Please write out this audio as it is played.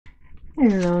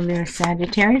Hello there,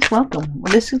 Sagittarius. Welcome.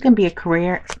 Well, this is going to be a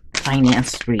career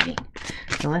finance reading.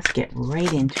 So let's get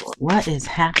right into it. What is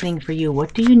happening for you?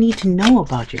 What do you need to know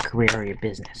about your career or your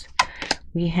business?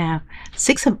 We have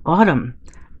Six of Autumn,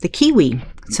 the Kiwi.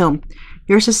 So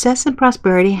your success and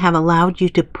prosperity have allowed you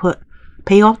to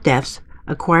pay off debts,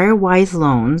 acquire wise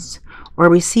loans, or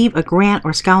receive a grant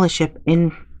or scholarship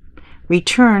in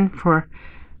return for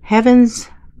heaven's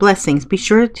blessings. Be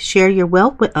sure to share your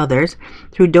wealth with others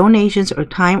through donations or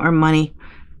time or money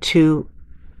to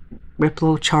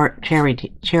Ripple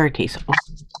charities. Oh,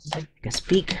 I can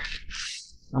speak.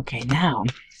 Okay, now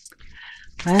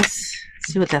let's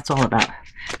see what that's all about.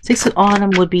 Six of Autumn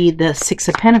would be the Six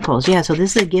of Pentacles. Yeah, so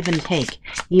this is a give and take,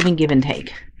 even give and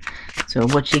take. So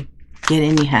what you get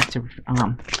in, you have to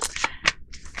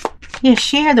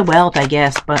share the wealth, I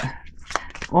guess. But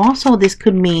also this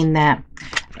could mean that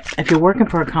if you're working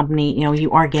for a company,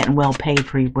 you are getting well paid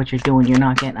for what you're doing. You're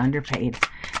not getting underpaid.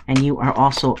 And you are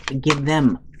also give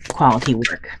them quality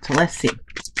work. So let's see.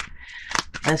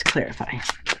 Let's clarify.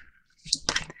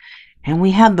 And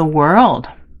we have the World.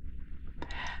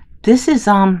 This is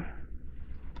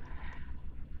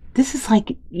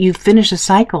like you finish a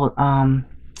cycle.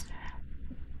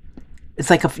 It's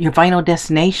like your final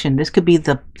destination. This could be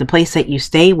the place that you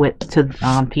stay with till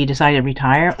you decide to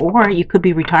retire, or you could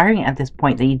be retiring at this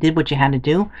point, that you did what you had to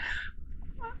do.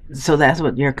 So that's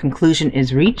what your conclusion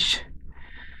is reached.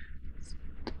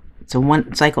 So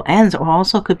one cycle ends, or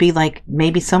also could be like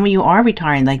maybe some of you are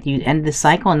retiring, like you end the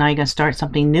cycle and now you're going to start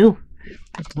something new.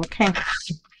 Okay.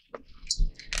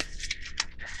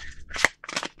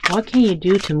 What can you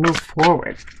do to move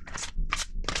forward?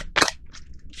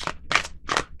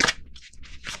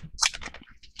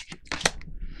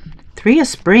 Three of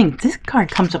Spring. This card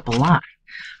comes up a lot.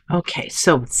 Okay,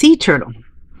 so Sea Turtle.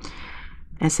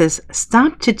 It says,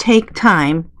 stop to take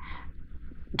time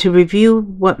to review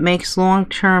what makes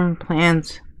long-term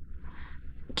plans,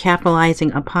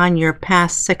 capitalizing upon your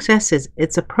past successes.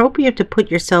 It's appropriate to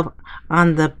put yourself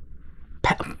on the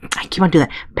I keep on doing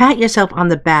that. Pat yourself on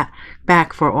the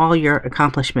back for all your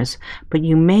accomplishments, but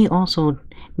you may also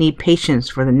need patience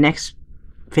for the next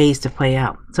phase to play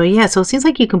out. So yeah, so it seems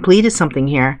like you completed something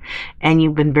here and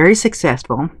you've been very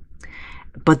successful,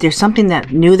 but there's something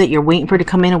that new that you're waiting for to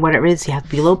come in, or whatever it is. You have to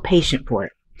be a little patient for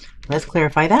it. Let's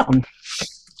clarify that one.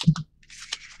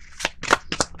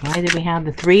 Why did we have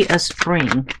the Three of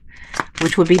Spring,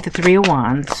 which would be the Three of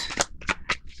Wands?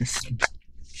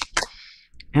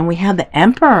 And we have the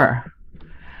Emperor.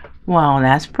 Well,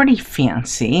 that's pretty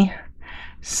fancy.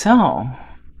 So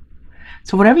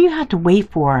whatever you had to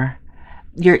wait for,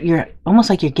 you're almost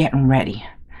like you're getting ready.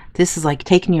 This is like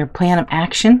taking your plan of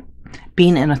action,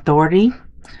 being an authority.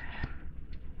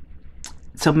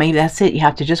 So maybe that's it. You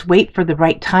have to just wait for the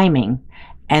right timing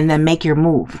and then make your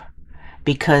move,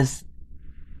 because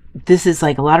this is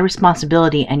like a lot of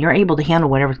responsibility and you're able to handle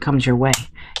whatever comes your way.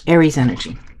 Aries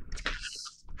energy.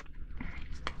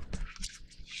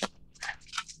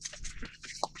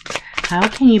 How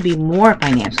can you be more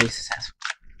financially successful?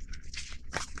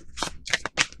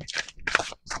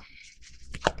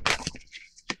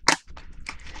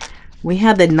 We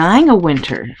have the Nine of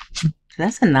Winter.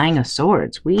 That's the Nine of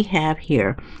Swords. We have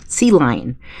here Sea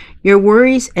Lion. Your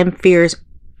worries and fears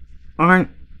aren't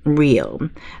real.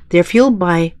 They're fueled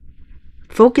by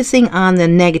focusing on the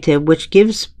negative, which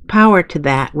gives power to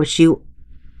that which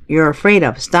you're afraid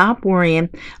of. Stop worrying,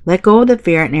 let go of the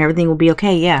fear, and everything will be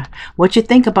okay. Yeah, what you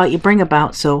think about, you bring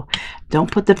about. So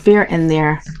don't put the fear in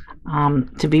there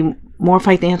to be more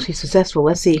financially successful.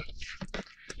 Let's see.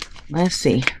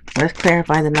 Let's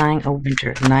clarify the Nine of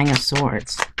Winter, the Nine of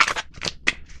Swords.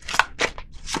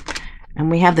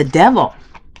 And we have the Devil.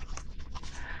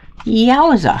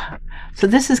 Yowza. So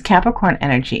this is Capricorn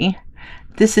energy.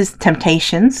 This is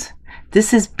temptations.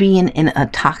 This is being in a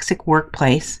toxic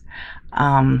workplace.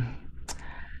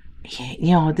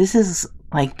 This is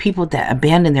like people that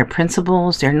abandon their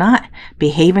principles. They're not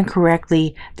behaving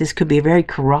correctly. This could be a very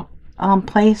corrupt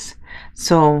place.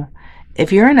 So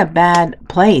if you're in a bad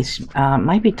place, it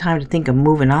might be time to think of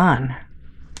moving on.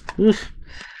 Oof.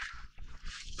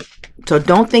 So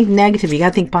don't think negative. You got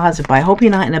to think positive. But I hope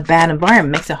you're not in a bad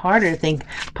environment. It makes it harder to think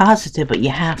positive, but you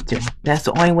have to. That's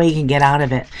the only way you can get out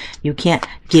of it. You can't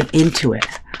give into it.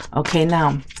 Okay,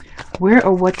 now, where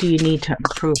or what do you need to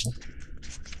improve?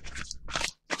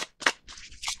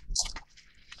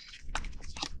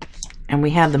 And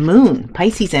we have the Moon,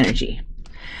 Pisces energy.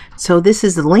 So this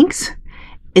is the Lynx.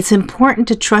 It's important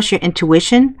to trust your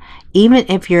intuition. Even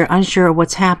if you're unsure of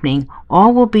what's happening,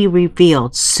 all will be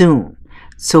revealed soon.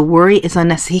 So worry is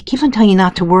unnecessary. He keeps on telling you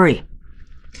not to worry.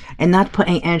 and not put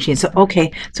any energy in. So,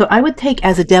 okay, so I would take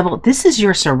as a devil, this is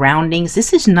your surroundings.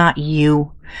 This is not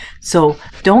you. So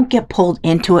don't get pulled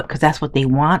into it because that's what they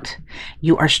want.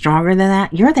 You are stronger than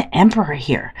that. You're the emperor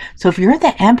here. So if you're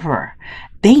the emperor,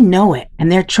 they know it,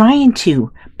 and they're trying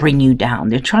to bring you down.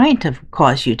 They're trying to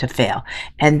cause you to fail.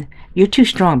 And you're too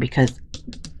strong because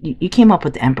you came up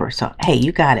with the emperor. So, hey,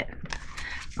 you got it.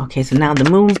 Okay, so now the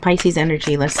moon, Pisces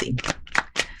energy. Let's see.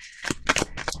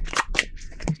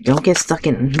 Don't get stuck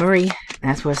in worry.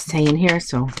 That's what it's saying here.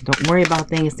 So don't worry about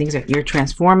things. Things that you're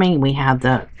transforming. We have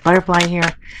the butterfly here.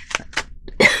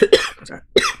 Sorry.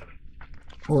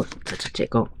 Oh, such a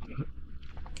tickle.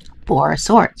 Four of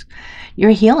Swords.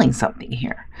 You're healing something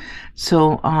here.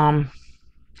 So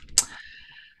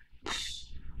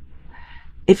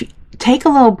if you take a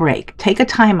little break, take a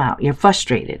time out, you're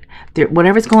frustrated.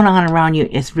 Whatever's going on around you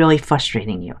is really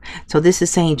frustrating you. So this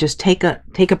is saying just take a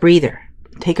breather.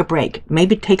 Take a break.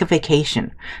 Maybe take a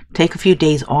vacation. Take a few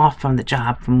days off from the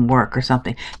job, from work or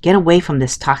something. Get away from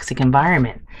this toxic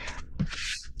environment.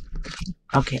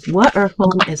 Okay, what or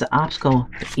whom is an obstacle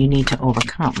that you need to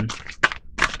overcome?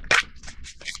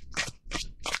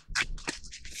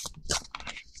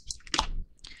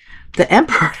 The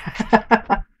Emperor.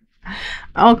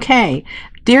 Okay,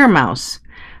 Deer Mouse.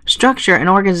 Structure and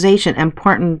organization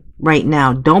important right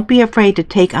now. Don't be afraid to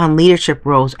take on leadership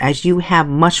roles as you have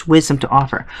much wisdom to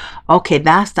offer. Okay,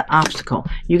 that's the obstacle.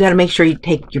 You got to make sure you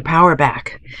take your power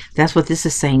back. That's what this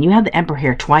is saying. You have the Emperor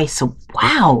here twice. So,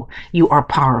 wow, you are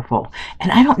powerful.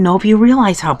 And I don't know if you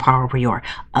realize how powerful you are.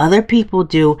 Other people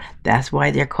do. That's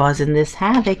why they're causing this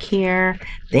havoc here.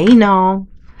 They know.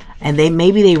 And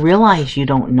maybe they realize you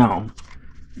don't know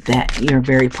that you're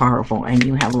very powerful and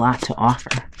you have a lot to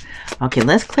offer. Okay,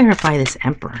 let's clarify this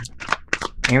Emperor.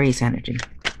 Aries energy.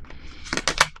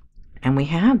 And we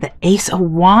have the Ace of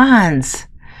Wands.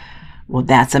 Well,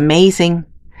 that's amazing.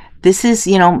 This is,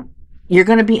 you know, you're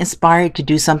going to be inspired to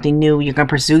do something new. You're going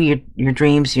to pursue your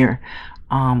dreams, your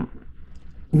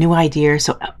new ideas.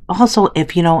 So also,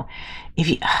 if you,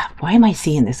 why am I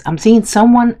seeing this? I'm seeing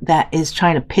someone that is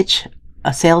trying to pitch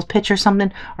a sales pitch or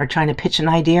something, or trying to pitch an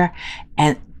idea,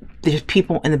 and there's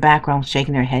people in the background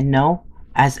shaking their head no,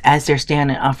 as they're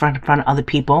standing in front of other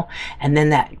people, and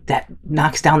then that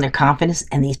knocks down their confidence,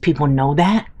 and these people know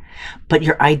that, but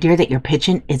your idea that you're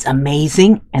pitching is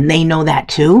amazing, and they know that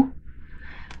too.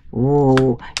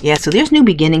 Oh, yeah, so there's new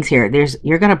beginnings here.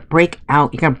 You're going to break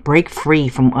out. You're going to break free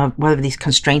from whatever these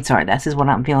constraints are. This is what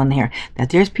I'm feeling here. That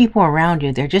there's people around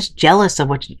you. They're just jealous of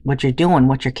what you're doing,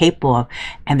 what you're capable of.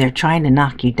 And they're trying to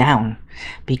knock you down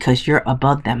because you're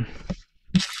above them.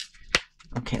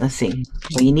 Okay, let's see.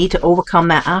 Well, you need to overcome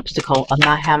that obstacle of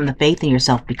not having the faith in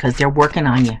yourself because they're working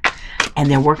on you. And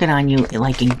they're working on you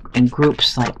like in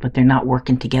groups, but they're not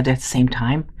working together at the same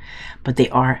time. But they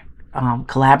are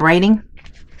collaborating.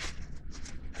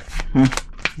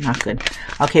 Not good.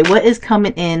 Okay, what is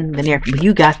coming in the near future?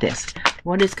 You got this.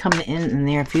 What is coming in the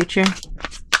near future?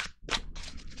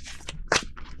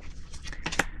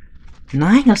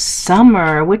 Nine of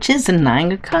Summer, which is the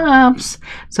Nine of Cups.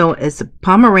 So it's a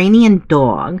Pomeranian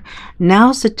dog.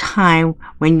 Now's the time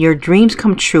when your dreams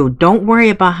come true. Don't worry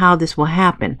about how this will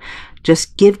happen.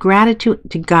 Just give gratitude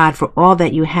to God for all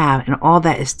that you have and all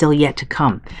that is still yet to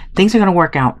come. Things are going to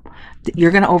work out.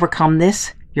 You're going to overcome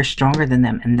this. You're stronger than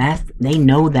them, and they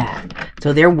know that.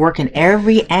 So they're working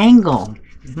every angle.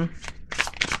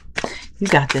 You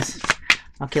got this.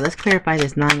 Okay, let's clarify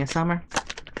this Nine of Summer.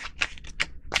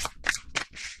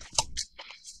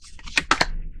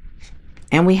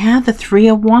 And we have the Three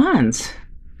of Wands.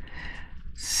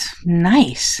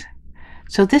 Nice.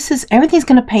 So this is, everything's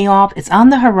going to pay off. It's on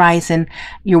the horizon.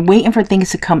 You're waiting for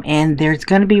things to come in. There's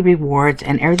going to be rewards,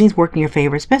 and everything's working in your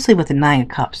favor, especially with the Nine of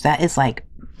Cups. That is like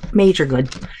major good.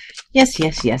 Yes,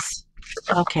 yes, yes.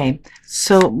 Okay,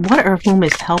 so what or whom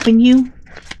is helping you?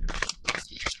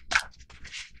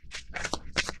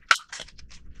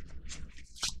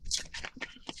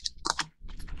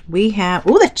 We have,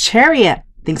 oh, the Chariot.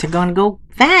 Things are going to go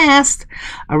fast.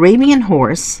 Arabian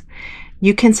horse.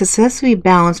 You can successfully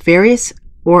balance various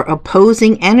or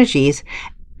opposing energies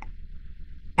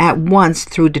at once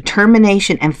through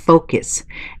determination and focus.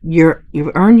 You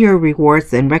earn your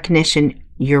rewards and recognition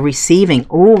you're receiving.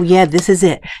 Oh, yeah, this is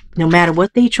it. No matter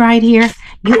what they tried here,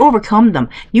 you overcome them.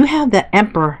 You have the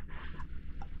Emperor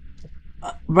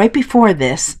right before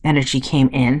this energy came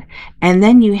in, and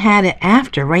then you had it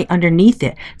after, right underneath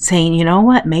it, saying, you know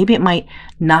what, maybe it might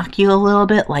knock you a little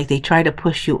bit, like they try to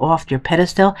push you off your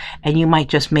pedestal, and you might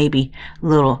just maybe a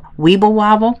little weeble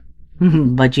wobble,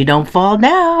 but you don't fall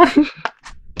down.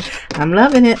 I'm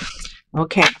loving it.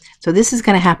 Okay, so this is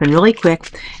going to happen really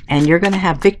quick, and you're going to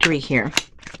have victory here.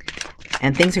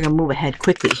 and things are going to move ahead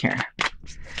quickly here.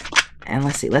 And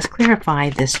let's see, let's clarify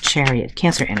this Chariot,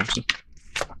 Cancer energy.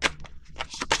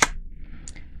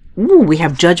 Ooh, we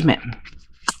have Judgment.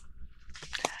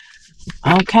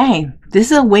 Okay,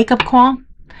 this is a wake-up call,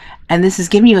 and this is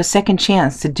giving you a second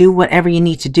chance to do whatever you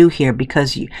need to do here,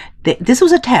 because this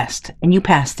was a test and you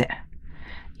passed it.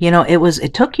 You know,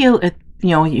 it took you, you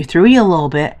know, you threw you a little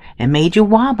bit and made you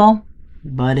wobble,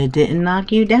 but it didn't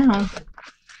knock you down.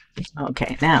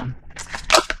 Okay, now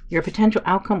your potential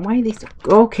outcome. Why are these?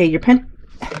 Okay,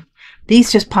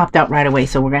 these just popped out right away,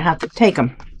 so we're gonna have to take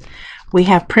them. We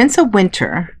have Prince of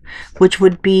Winter, which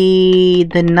would be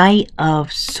the Knight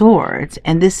of Swords,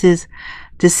 and this is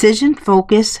decision,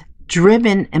 focus,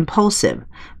 driven, impulsive,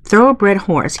 thoroughbred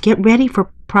horse. Get ready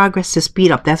for progress to speed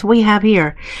up. That's what we have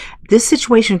here. This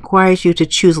situation requires you to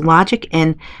choose logic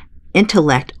and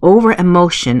intellect over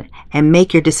emotion and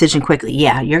make your decision quickly.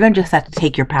 Yeah, you're gonna just have to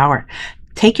take your power.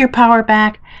 Take your power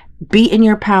back, be in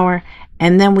your power.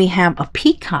 And then we have a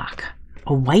peacock,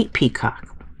 a white peacock.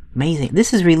 Amazing.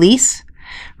 This is release.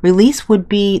 Release would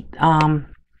be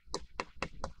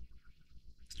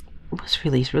what's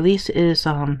release? Release is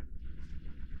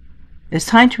it's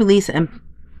time to release and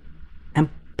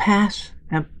pass.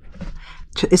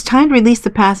 It's time to release the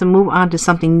past and move on to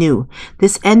something new.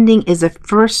 This ending is a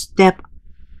first step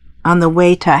on the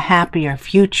way to a happier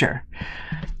future.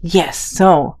 Yes,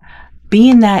 so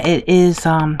being that it is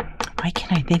why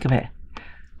can't I think of it?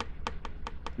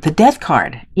 The Death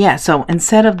card. Yeah, so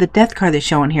instead of the Death card that's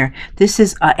showing here, this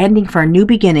is ending for a new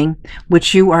beginning,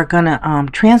 which you are going to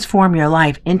transform your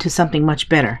life into something much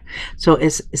better. So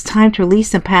it's time to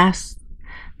release the past,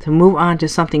 to move on to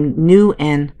something new,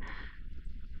 and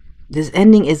this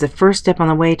ending is the first step on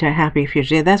the way to a happy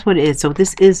future. Yeah, that's what it is. So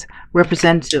this is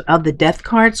representative of the Death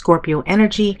card, Scorpio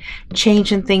energy,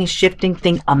 changing things, shifting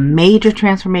things, a major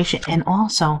transformation. And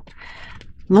also,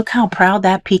 look how proud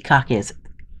that peacock is.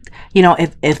 You know,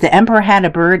 if the emperor had a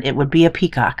bird, it would be a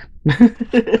peacock.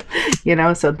 You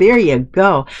know, so there you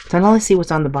go. So now let's see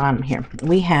what's on the bottom here.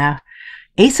 We have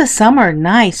Ace of Summer.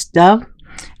 Nice, Dove.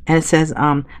 And it says,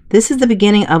 this is the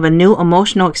beginning of a new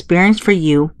emotional experience for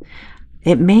you.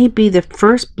 It may be the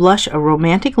first blush of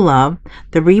romantic love,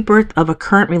 the rebirth of a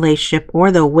current relationship,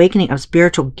 or the awakening of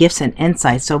spiritual gifts and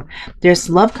insights. So there's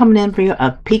love coming in for you,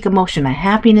 a peak emotion, a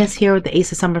happiness here with the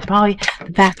Ace of Summer. Probably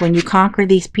the fact when you conquer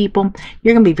these people,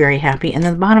 you're going to be very happy. And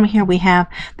then the bottom here we have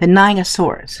the Nine of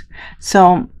Swords.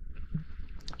 So,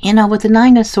 you know, with the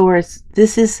Nine of Swords,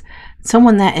 this is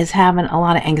someone that is having a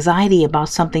lot of anxiety about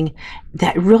something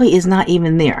that really is not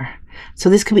even there. So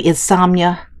this could be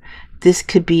insomnia. This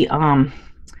could be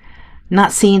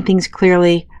not seeing things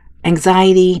clearly,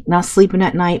 anxiety, not sleeping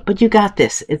at night. But you got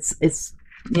this. It's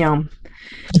you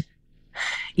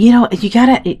know you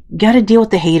gotta deal with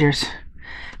the haters.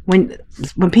 When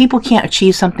people can't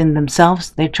achieve something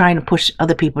themselves, they're trying to push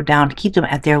other people down to keep them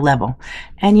at their level.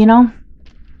 And you know,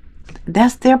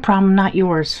 that's their problem, not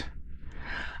yours.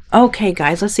 Okay,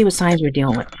 guys, let's see what signs we're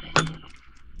dealing with.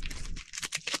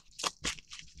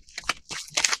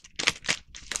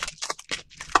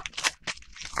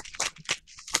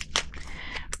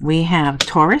 We have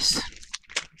Taurus,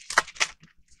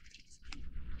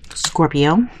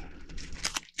 Scorpio,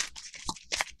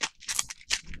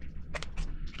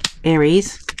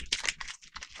 Aries.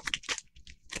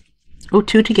 Oh,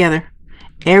 two together.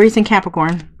 Aries and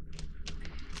Capricorn.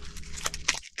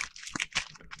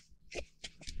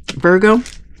 Virgo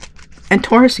and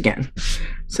Taurus again.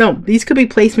 So these could be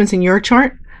placements in your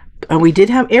chart. We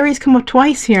did have Aries come up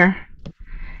twice here.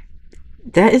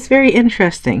 That is very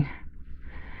interesting.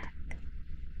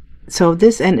 So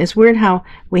this, and it's weird how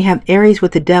we have Aries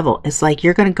with the devil. It's like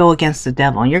you're going to go against the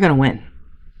devil and you're going to win.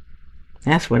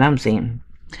 That's what I'm seeing.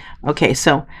 Okay,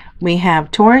 so we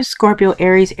have Taurus, Scorpio,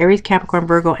 Aries, Capricorn,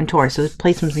 Virgo, and Taurus. So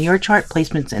placements in your chart,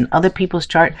 placements in other people's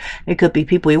chart. It could be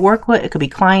people you work with. It could be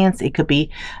clients. It could be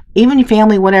even your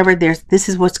family, whatever. This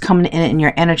is what's coming in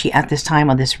your energy at this time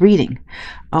of this reading.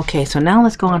 Okay, so now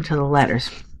let's go on to the letters.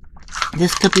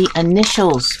 This could be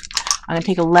initials. I'm going to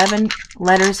take 11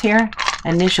 letters here.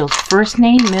 Initials, first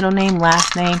name, middle name,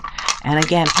 last name, and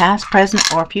again, past, present,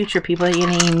 or future people that you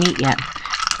didn't even meet yet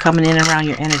coming in around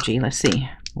your energy. Let's see.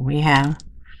 We have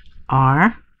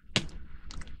R,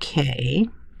 K,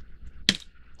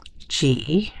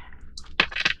 G,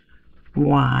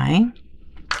 Y,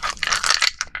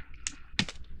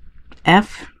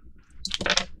 F,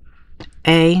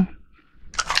 A,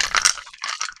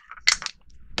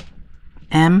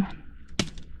 M,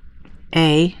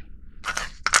 A,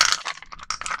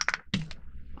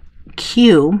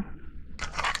 Q,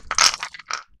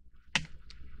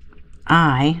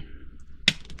 I,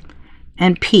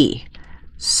 and P.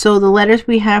 So the letters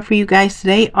we have for you guys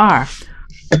today are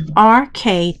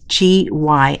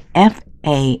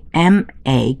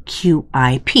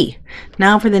RKGYFAMAQIP.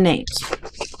 Now for the names.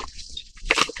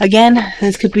 Again,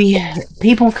 this could be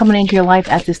people coming into your life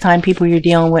at this time, people you're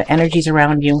dealing with, energies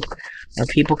around you, or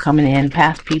people coming in,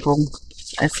 past people.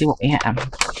 Let's see what we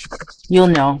have. You'll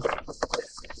know.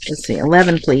 Let's see,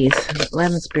 11, please.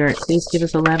 11, Spirit, please give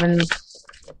us 11.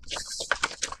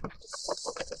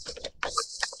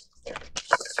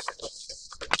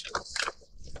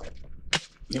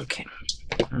 Okay.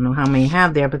 I don't know how many you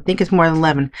have there, but I think it's more than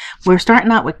 11. We're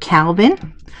starting out with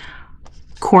Calvin,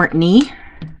 Courtney,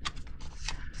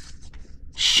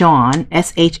 Sean,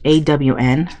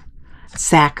 SHAWN,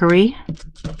 Zachary.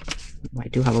 I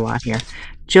do have a lot here.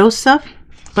 Joseph,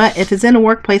 but if it's in a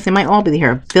workplace, they might all be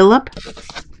here. Philip,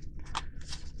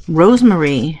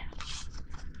 Rosemary,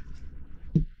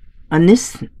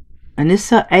 Anissa,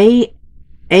 ANISSA,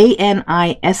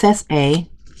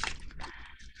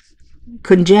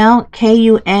 Kunjal,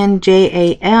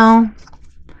 KUNJAL,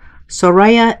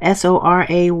 Soraya,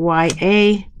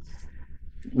 SORAYA,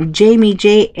 Jamie,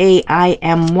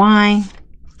 JAIMY,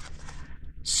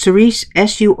 Surish,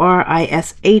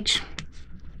 SURISH.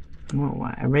 Oh,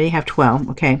 I already have 12.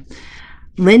 Okay.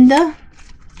 Linda,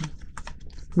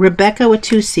 Rebecca with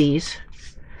 2 C's,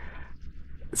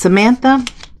 Samantha,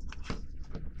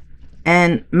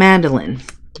 and Madeline.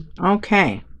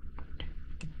 Okay.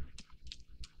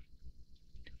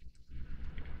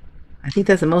 I think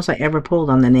that's the most I ever pulled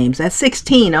on the names. That's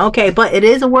 16. Okay, but it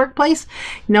is a workplace,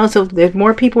 you know, so there's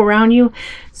more people around you.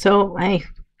 So, hey, as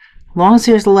long as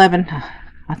there's 11,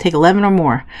 I'll take 11 or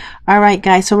more. All right,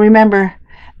 guys, so remember,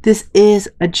 this is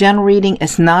a general reading.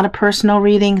 It's not a personal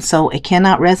reading, so it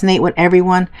cannot resonate with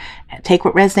everyone. Take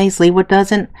what resonates, leave what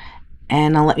doesn't.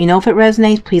 And I'll let you know if it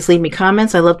resonates. Please leave me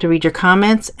comments. I love to read your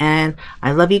comments. And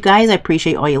I love you guys. I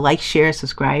appreciate all your likes, shares,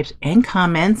 subscribes, and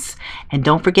comments. And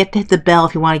don't forget to hit the bell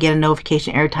if you want to get a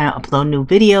notification every time I upload new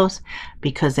videos,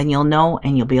 because then you'll know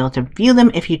and you'll be able to view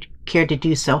them if you care to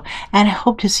do so. And I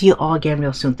hope to see you all again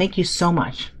real soon. Thank you so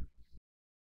much.